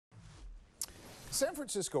San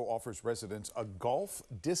Francisco offers residents a golf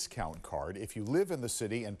discount card. If you live in the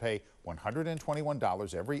city and pay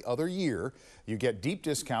 $121 every other year, you get deep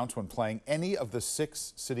discounts when playing any of the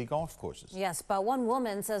 6 city golf courses. Yes, but one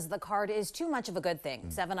woman says the card is too much of a good thing.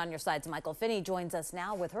 7 on your side's Michael Finney joins us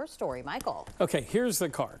now with her story. Michael. Okay, here's the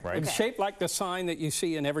card. Right. It's shaped like the sign that you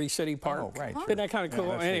see in every city park. Oh, right. Isn't that kind of cool?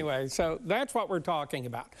 Yeah, anyway, so that's what we're talking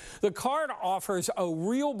about. The card offers a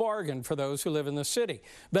real bargain for those who live in the city,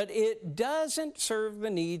 but it doesn't serve the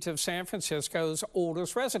needs of San Francisco's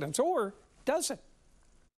oldest residents, or does it?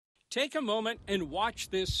 Take a moment and watch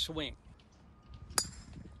this swing.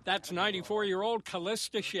 That's 94-year-old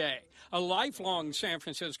Callista Shea, a lifelong San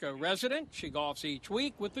Francisco resident. She golfs each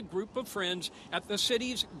week with a group of friends at the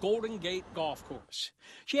city's Golden Gate Golf Course.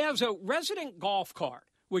 She has a resident golf card,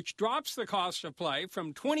 which drops the cost of play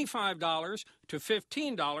from $25 to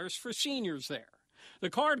 $15 for seniors there. The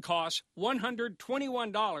card costs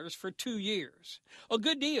 $121 for 2 years. A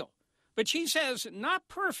good deal, but she says not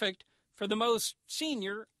perfect for the most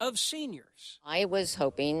senior of seniors. I was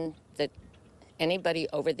hoping that anybody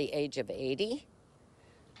over the age of 80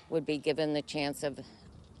 would be given the chance of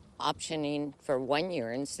optioning for 1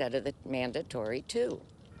 year instead of the mandatory 2.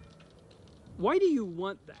 Why do you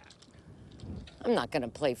want that? I'm not going to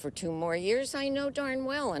play for 2 more years, I know darn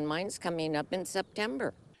well, and mine's coming up in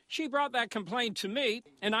September. She brought that complaint to me,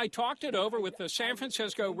 and I talked it over with the San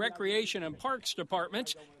Francisco Recreation and Parks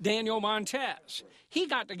Department's Daniel Montez. He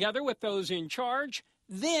got together with those in charge.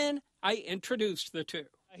 Then I introduced the two.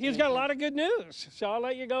 He's got a lot of good news, so I'll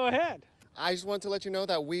let you go ahead. I just want to let you know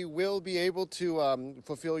that we will be able to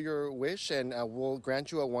fulfill your wish, and we'll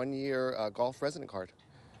grant you a 1-year golf resident card.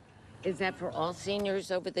 Is that for all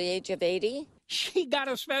seniors over the age of 80? She got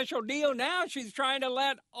a special deal now. She's trying to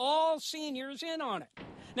let all seniors in on it.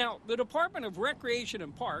 Now, the Department of Recreation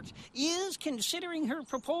and Parks is considering her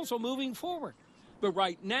proposal moving forward. But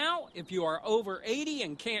right now, if you are over 80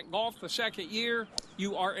 and can't golf the second year,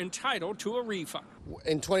 you are entitled to a refund.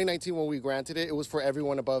 In 2019, when we granted it, it was for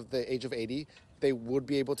everyone above the age of 80. They would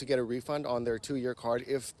be able to get a refund on their 2-year card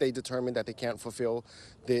if they determine that they can't fulfill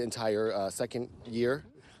the entire second year.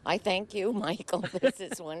 I thank you, Michael. This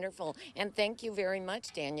is wonderful. And thank you very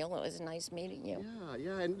much, Daniel. It was nice meeting you.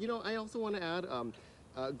 Yeah. And, I also want to add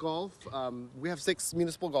golf. We have 6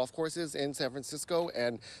 municipal golf courses in San Francisco.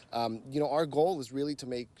 And, our goal is really to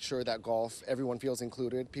make sure that golf, everyone feels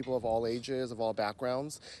included, people of all ages, of all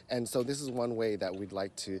backgrounds. And so this is one way that we'd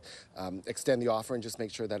like to extend the offer and just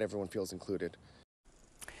make sure that everyone feels included.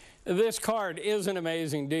 This card is an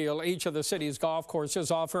amazing deal. Each of the city's golf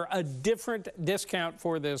courses offer a different discount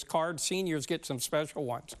for this card. Seniors get some special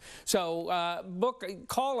ones. So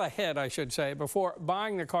call ahead, I should say, before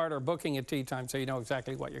buying the card or booking a tee time so you know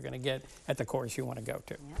exactly what you're going to get at the course you want to go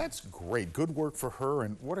to. That's great. Good work for her,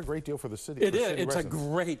 and what a great deal for the city. It is. It's a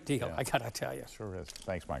great deal, I got to tell you. Sure is.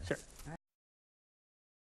 Thanks, Mike. Sure.